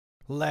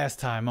Last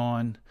time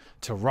on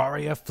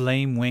Terraria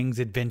Flame Wings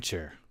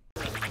Adventure.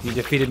 You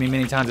defeated me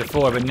many times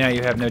before, but now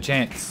you have no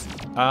chance.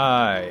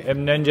 I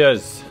am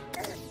ninjas.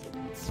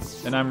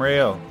 And I'm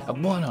real. I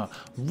want a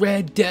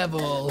red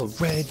devil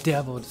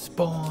to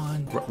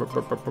spawn.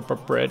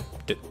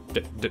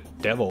 Red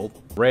devil.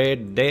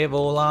 Red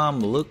devil, I'm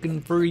looking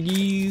for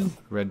you.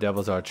 Red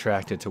devils are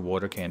attracted to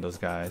water candles,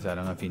 guys. I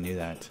don't know if you knew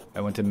that.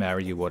 I want to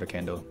marry you, water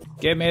candle.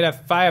 Give me the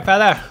fire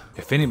feather.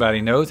 If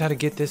anybody knows how to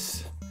get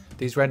these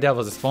red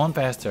devils to spawn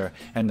faster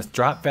and to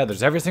drop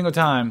feathers every single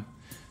time,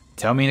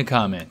 tell me in the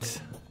comments.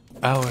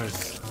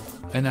 Hours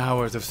and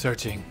hours of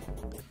searching.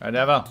 Red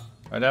devil.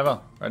 Red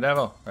devil, red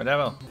devil, red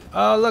devil.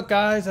 Oh, look,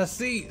 guys, I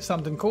see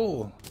something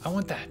cool. I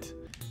want that.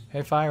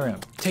 Hey, fire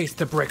imp, taste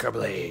the breaker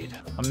blade.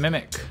 A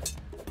mimic.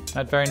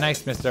 Not very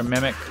nice, Mr.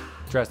 Mimic.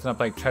 Dressing up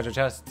like treasure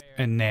chest.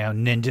 And now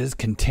Ninjas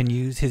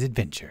continues his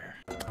adventure.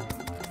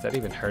 Is that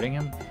even hurting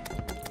him?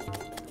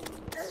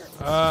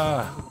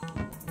 I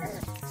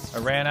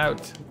ran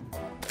out.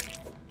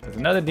 There's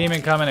another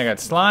demon coming. I got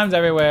slimes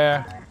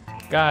everywhere.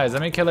 Guys,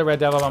 let me kill a red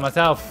devil by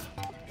myself.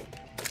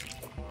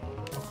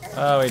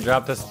 Oh, he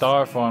dropped a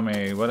star for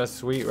me. What a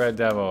sweet red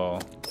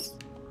devil.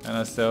 And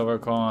a silver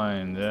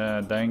coin.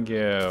 Yeah, thank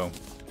you.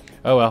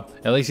 Oh well,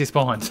 at least he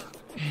spawned.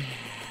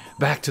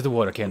 Back to the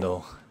water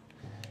candle.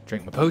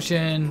 Drink my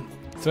potion.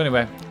 So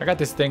anyway, I got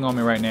this thing on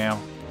me right now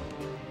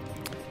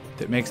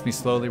that makes me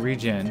slowly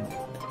regen.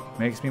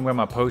 Makes me wear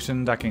my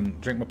potions. I can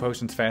drink my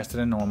potions faster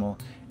than normal.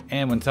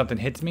 And when something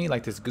hits me,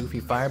 like this goofy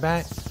fire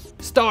bat,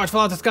 stars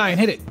fall out the sky and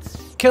hit it.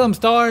 Kill them,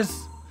 stars.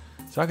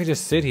 So I could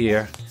just sit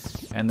here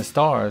and the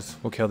stars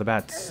will kill the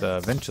bats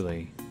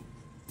eventually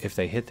if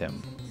they hit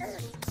them.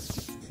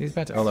 These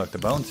bats, oh look, the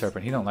bone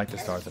serpent, he don't like the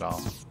stars at all.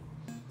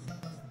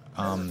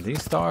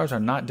 These stars are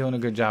not doing a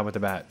good job with the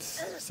bats.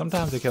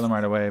 Sometimes they kill them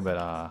right away,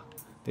 but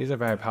these are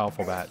very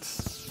powerful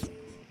bats.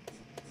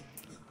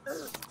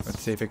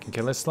 Let's see if it can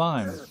kill this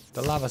slime,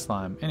 the lava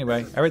slime.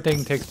 Anyway,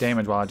 everything takes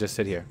damage while I just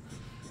sit here.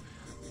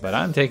 But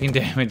I'm taking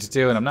damage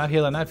too, and I'm not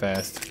healing that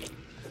fast.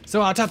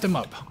 So I'll chop them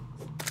up.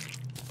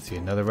 See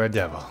another red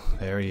devil.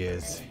 There he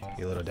is.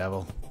 You little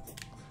devil.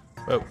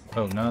 Oh,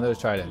 none of those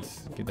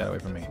tridents. Get that away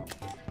from me.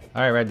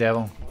 Alright, red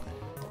devil.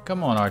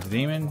 Come on,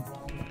 archdemon.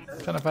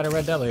 I'm trying to fight a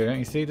red devil here. Don't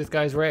you see? This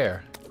guy's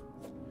rare.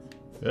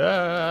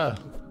 Ah!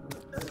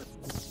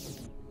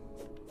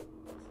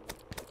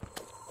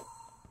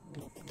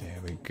 There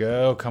we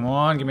go. Come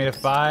on, give me the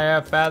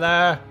fire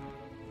feather.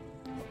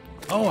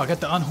 Oh, I got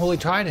the unholy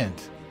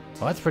trident.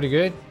 Well, that's pretty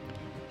good.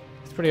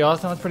 It's pretty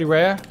awesome. That's pretty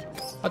rare.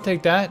 I'll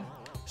take that.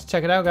 Let's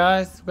check it out,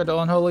 guys. We got the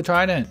unholy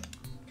trident.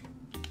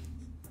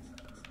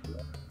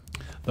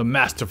 The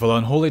masterful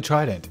unholy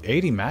trident.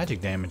 80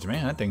 magic damage,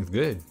 man. That thing's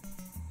good.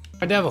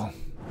 Red devil.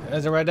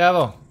 There's a red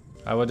devil.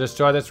 I will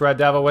destroy this red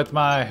devil with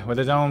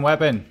his own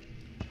weapon.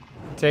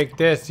 Take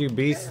this, you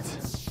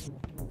beast.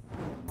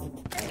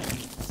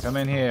 Come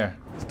in here.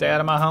 Stay out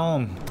of my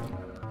home.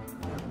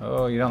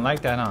 Oh, you don't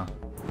like that, huh?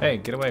 Hey,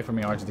 get away from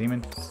me,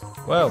 archdemon.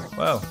 Whoa,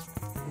 whoa.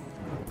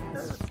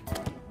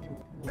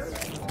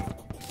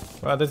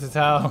 Well, this is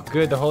how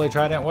good the holy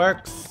trident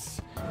works.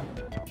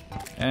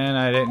 And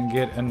I didn't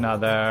get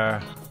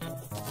another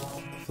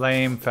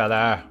flame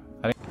feather.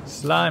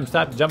 Slime,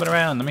 stop jumping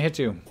around. Let me hit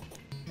you.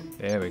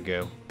 There we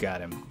go.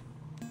 Got him.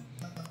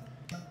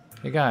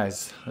 Hey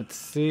guys, let's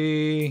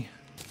see.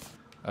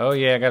 Oh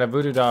yeah, I got a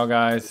voodoo doll,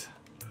 guys.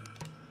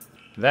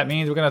 That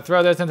means we're gonna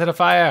throw this into the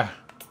fire.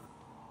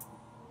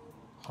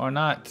 Or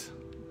not.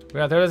 We're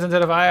gonna throw this into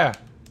the fire.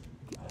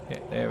 Yeah,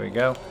 there we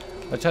go.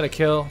 Let's try to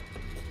kill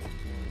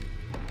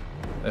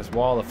this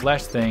wall of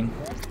flesh thing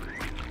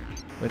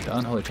with the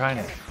unholy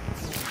trident.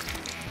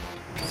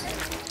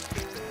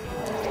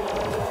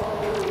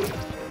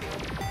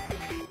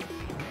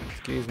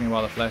 Excuse me,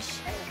 wall of flesh.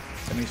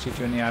 Let me shoot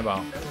you in the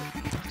eyeball.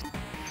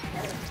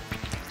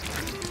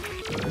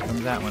 So there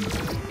comes that one.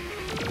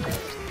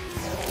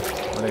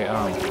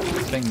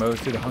 This thing mows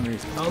through the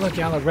hungries. Oh look,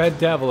 y'all, a red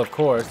devil, of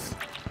course,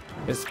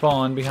 is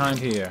spawned behind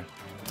here.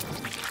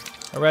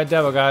 A red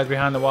devil, guys,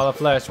 behind the wall of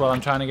flesh while I'm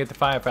trying to get the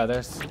fire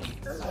feathers.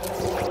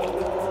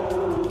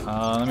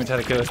 Let me try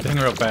to kill this thing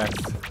real fast.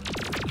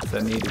 So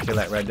I need to kill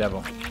that red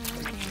devil.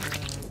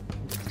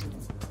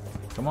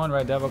 Come on,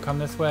 red devil, come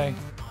this way.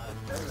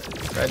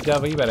 Red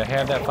devil, you better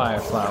have that fire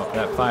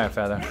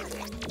feather.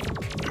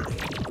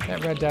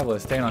 That red devil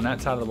is staying on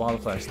that side of the wall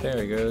of flesh.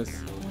 There he goes.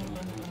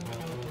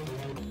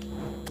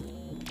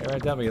 Hey,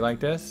 red devil, you like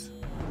this?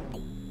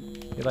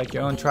 You like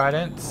your own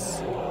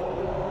tridents?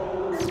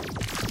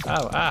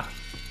 Oh, ah.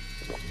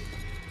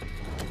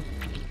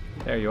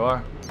 There you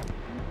are.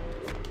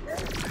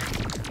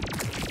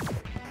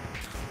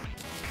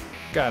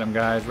 Got him,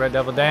 guys. Red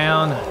devil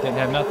down. Didn't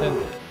have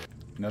nothing.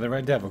 Another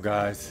red devil,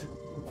 guys.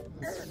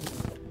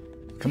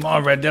 Come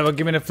on, red devil.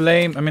 Give me the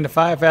flame. I mean the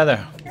fire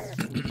feather.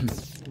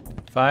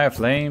 Fire,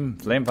 flame,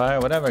 fire,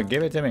 whatever.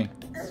 Give it to me.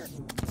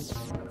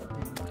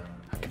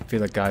 I can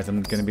feel it, guys.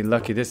 I'm gonna be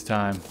lucky this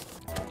time.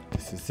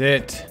 This is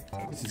it.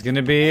 This is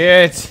gonna be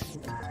it.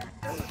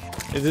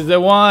 This is the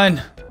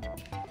one.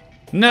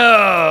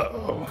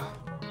 No!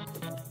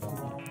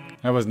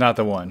 That was not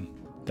the one.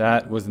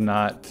 That was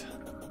not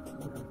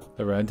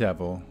the red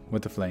devil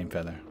with the flame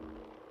feather.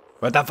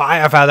 With the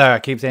fire feather! I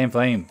keep saying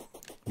flame.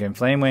 Again,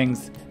 flame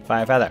wings,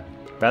 fire feather.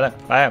 Feather,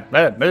 fire,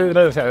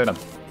 feather.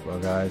 Well,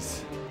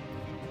 guys,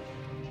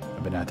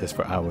 I've been at this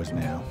for hours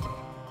now.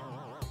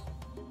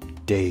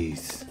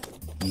 Days.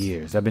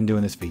 Years. I've been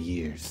doing this for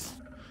years.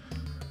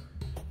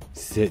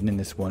 Sitting in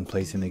this one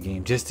place in the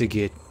game just to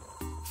get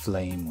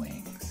flame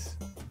wings.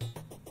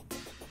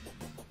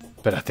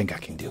 But I think I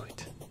can do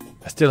it.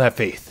 I still have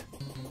faith.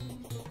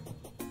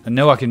 I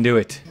know I can do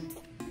it.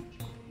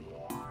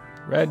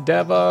 Red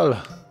Devil,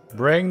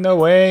 bring the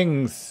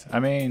wings. I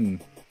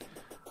mean,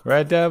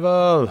 Red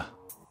Devil,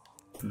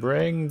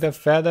 bring the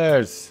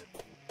feathers.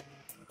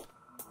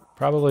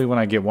 Probably when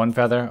I get one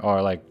feather,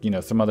 or like, you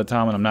know, some other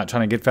time when I'm not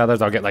trying to get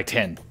feathers, I'll get like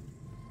 10.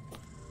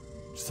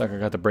 Just like I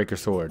got the breaker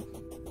sword,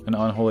 an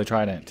unholy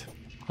trident.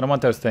 I don't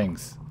want those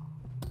things.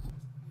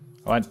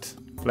 I want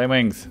flame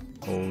wings.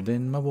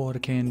 Holding my water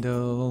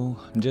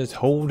candle, just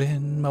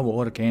holding my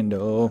water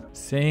candle.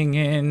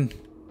 Singing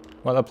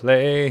while I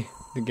play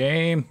the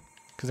game,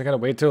 cause I gotta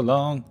wait too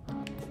long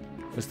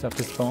for stuff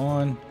to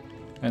spawn.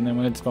 And then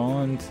when it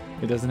spawns,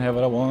 it doesn't have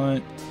what I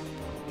want.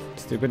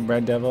 Stupid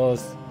red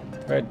devils.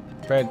 Red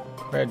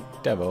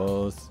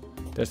devils.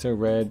 They're so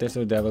red, they're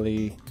so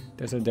devilly.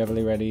 They're so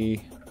devilly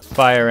ready.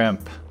 Fire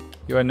imp,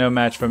 you are no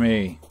match for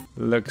me.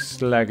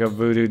 Looks like a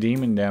voodoo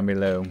demon down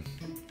below.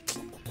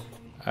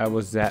 I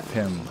will zap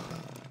him.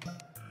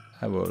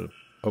 I will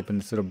open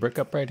this little brick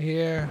up right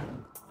here.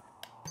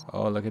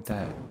 Oh, look at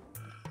that.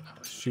 I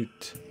will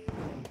shoot.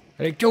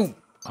 Ready, go!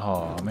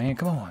 Oh, man,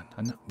 come on.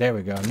 There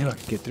we go. I knew I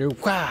could get through.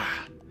 Wah!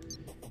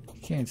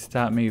 You can't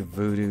stop me,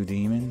 voodoo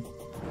demon.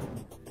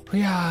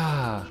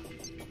 Hoo-yah!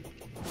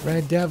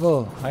 Red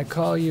Devil, I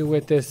call you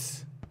with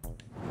this.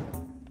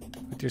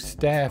 With your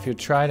staff, your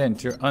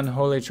trident, your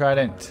unholy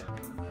trident.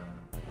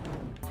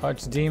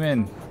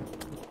 Archdemon.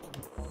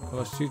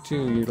 I'll shoot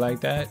you. You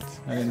like that?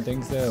 I didn't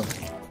think so.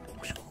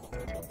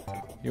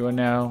 You are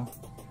now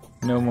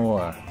no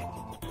more.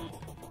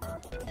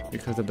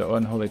 Because of the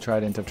unholy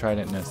trident of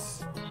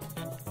tridentness.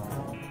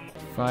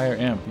 Fire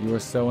imp, you are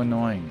so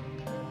annoying.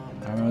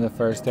 I remember the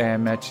first day I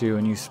met you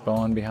and you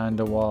spawned behind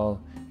the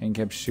wall and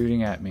kept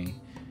shooting at me.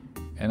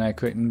 And I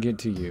couldn't get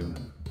to you.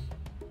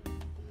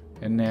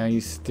 And now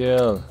you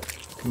still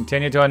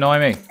continue to annoy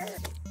me.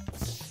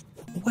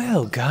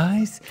 Well,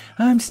 guys,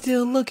 I'm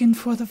still looking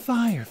for the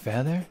fire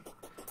feather.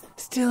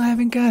 Still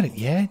haven't got it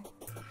yet.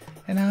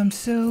 And I'm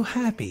so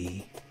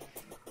happy.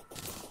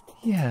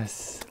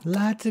 Yes,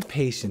 lots of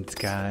patience,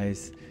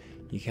 guys.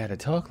 You gotta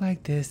talk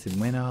like this and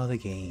win all the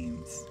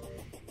games.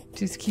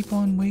 Just keep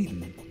on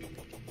waiting,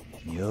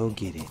 and you'll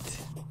get it.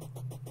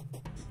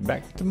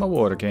 Back to my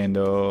water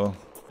candle.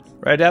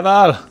 Red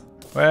Devil!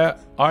 Where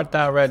art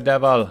thou, Red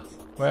Devil?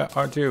 Where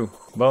art you?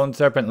 Bone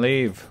Serpent,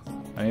 leave.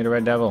 I need a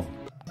Red Devil.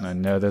 I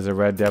know there's a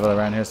Red Devil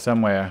around here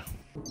somewhere.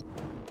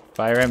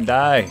 Fire him,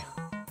 die.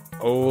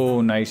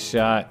 Oh, nice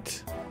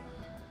shot.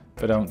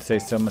 But don't say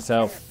so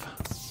myself.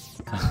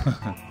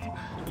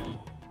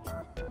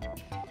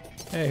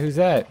 Hey, who's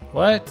that?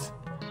 What?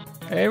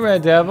 Hey,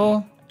 Red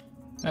Devil.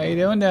 How you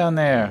doing down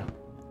there?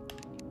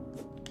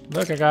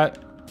 Look, I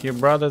got your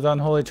brother's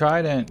unholy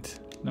trident.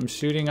 I'm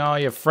shooting all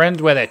your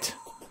friends with it.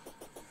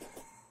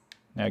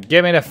 Now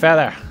give me the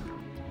feather.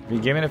 If you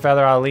give me the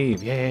feather, I'll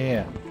leave.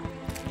 Yeah.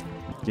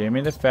 Give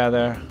me the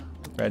feather,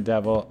 Red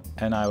Devil,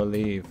 and I will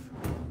leave.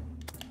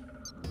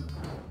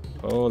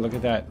 Oh, look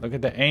at that. Look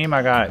at the aim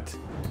I got.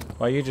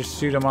 Why you just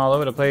shoot them all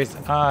over the place?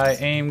 I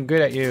aim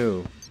good at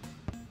you.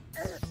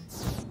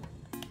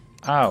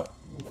 Ow.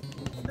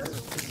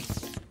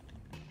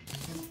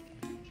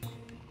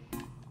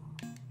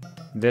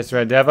 This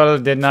Red Devil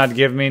did not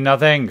give me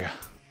nothing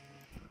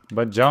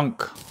but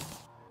junk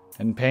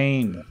and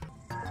pain.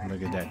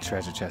 Look at that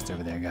treasure chest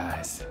over there,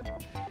 guys.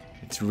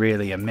 It's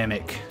really a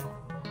mimic.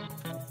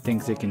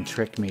 Thinks it can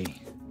trick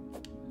me.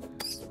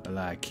 Well,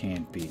 I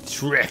can't be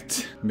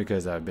tricked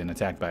because I've been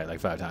attacked by it like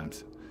 5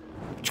 times.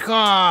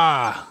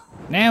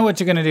 Now what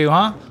you gonna do,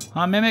 huh?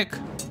 Huh, mimic?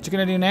 What you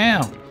gonna do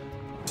now?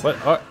 What?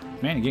 Oh,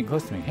 man, you're getting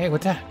close to me. Hey,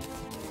 what's that?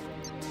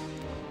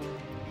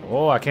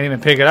 Oh, I can't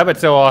even pick it up.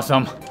 It's so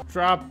awesome.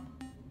 Drop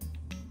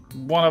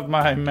one of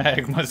my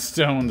magma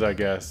stones, I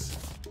guess.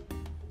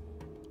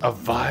 A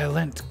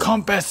violent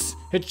compass.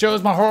 It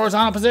shows my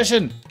horizontal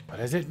position. What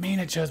does it mean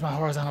it shows my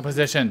horizontal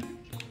position?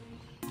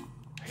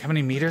 Like how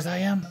many meters I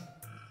am?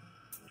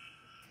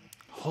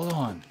 Hold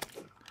on.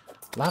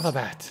 Lava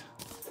bat.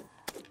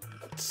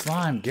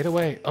 Slime, get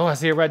away. Oh, I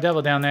see a Red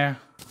Devil down there.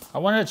 I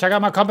wanted to check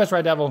out my compass,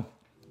 Red Devil.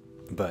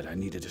 But I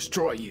need to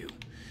destroy you.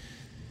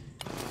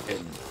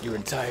 And your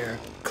entire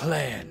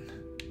clan.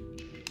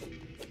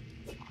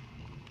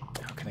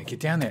 How can I get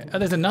down there? Oh,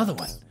 there's another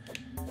one.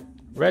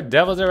 Red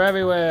Devils are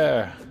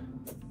everywhere.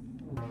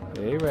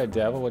 Hey, Red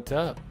Devil, what's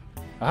up?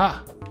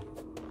 Aha.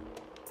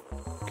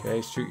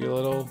 Okay, shoot your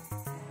little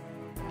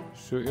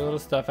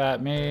stuff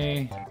at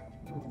me.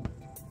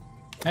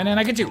 And then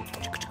I get you.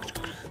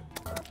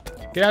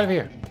 Get out of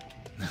here.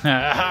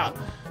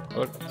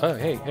 Oh,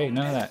 hey,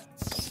 none of that.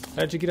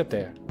 How'd you get up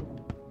there?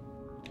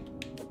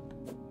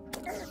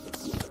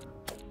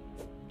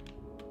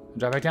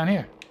 Drop back down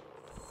here.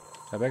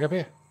 Drop back up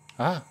here.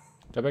 Aha.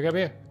 Drop back up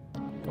here.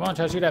 Come on,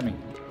 try to shoot at me.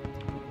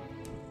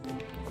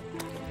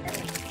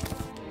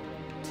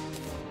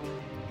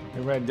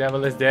 The red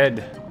devil is dead.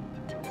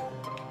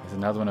 There's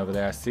another one over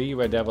there. I see you,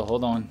 red devil.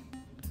 Hold on.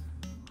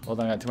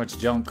 Hold on, I got too much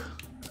junk.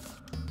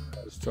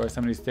 Destroy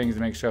some of these things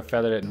to make sure a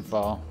feather didn't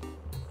fall.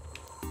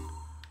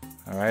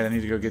 Alright, I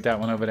need to go get that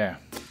one over there.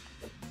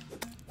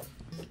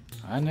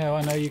 I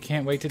know you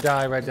can't wait to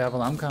die, red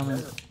devil. I'm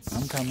coming.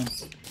 I'm coming.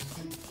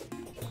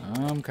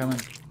 I'm coming.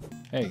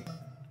 Hey.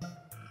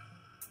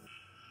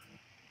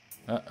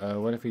 Uh-oh,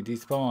 what if he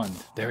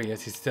despawned? There he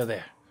is, he's still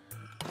there.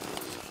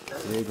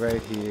 Dig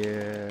right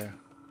here.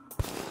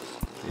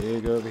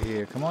 Dig over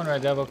here. Come on,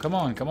 red devil, come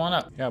on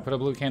up. Yeah, I'll put a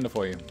blue candle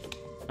for you.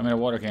 I mean a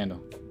water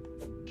candle.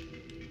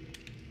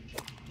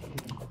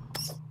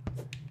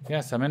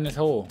 Yes, I'm in this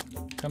hole.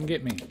 Come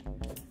get me.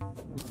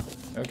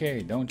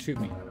 Okay, don't shoot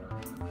me.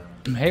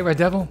 Hey, red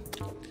devil.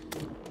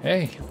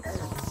 Hey.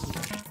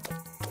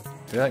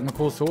 You like my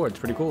cool sword? It's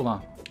pretty cool, huh?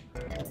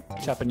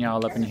 Chopping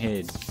y'all up in your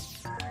head.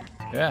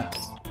 Yeah.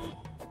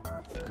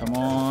 Come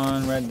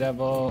on, red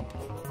devil.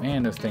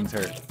 Man, those things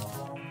hurt.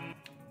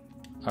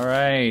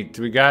 Alright,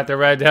 we got the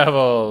red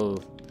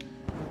devil.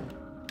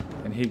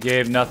 And he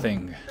gave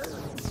nothing.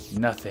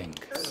 Nothing.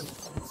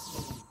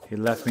 He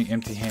left me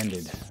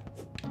empty-handed.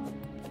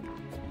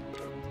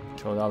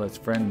 Told all his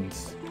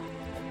friends,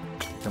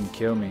 come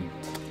kill me.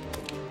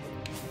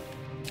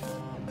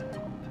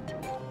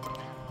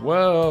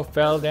 Whoa,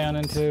 fell down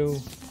into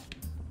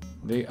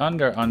the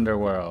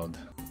underworld.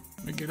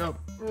 Let me get up.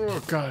 Oh,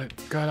 got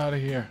it. Got out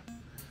of here.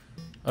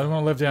 I don't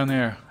want to live down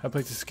there. That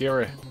place is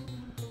scary.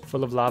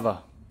 Full of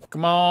lava.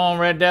 Come on,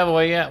 red devil.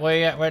 Where you at? Where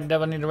you at, red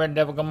devil? I need a red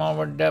devil. Come on,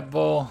 red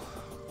devil.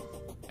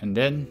 And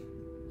then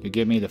you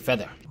give me the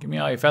feather. Give me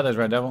all your feathers,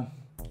 red devil.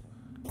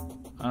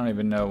 I don't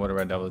even know what a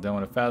red devil is doing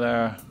with a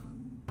feather.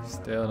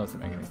 Still doesn't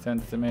make any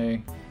sense to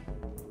me.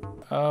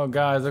 Oh,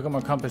 guys, look what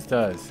my compass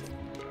does.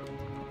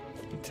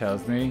 It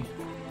tells me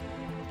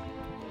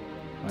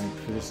my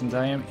positions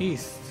I am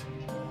east.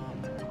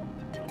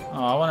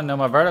 Oh, I want to know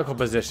my vertical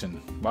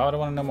position. Why would I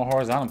want to know my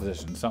horizontal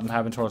position? Something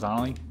happens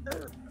horizontally?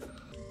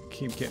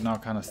 Keep getting all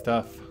kind of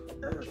stuff.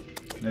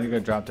 I need to go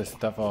drop this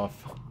stuff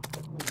off.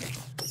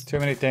 Too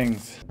many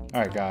things.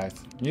 Alright, guys.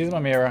 Using my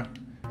mirror.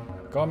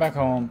 Going back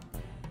home.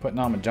 Putting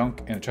all my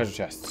junk in a treasure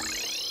chest.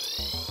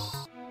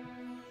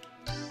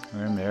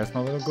 And there's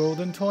my little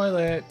golden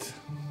toilet.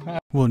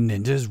 Will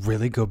ninjas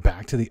really go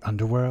back to the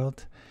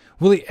underworld?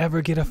 Will he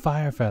ever get a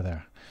fire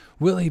feather?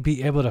 Will he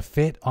be able to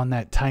fit on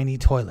that tiny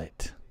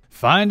toilet?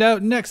 Find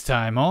out next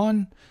time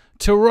on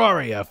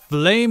Terraria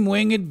Flame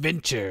Wing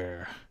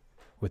Adventure.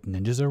 With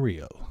Ninjas Are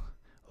Real.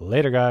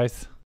 Later,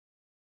 guys.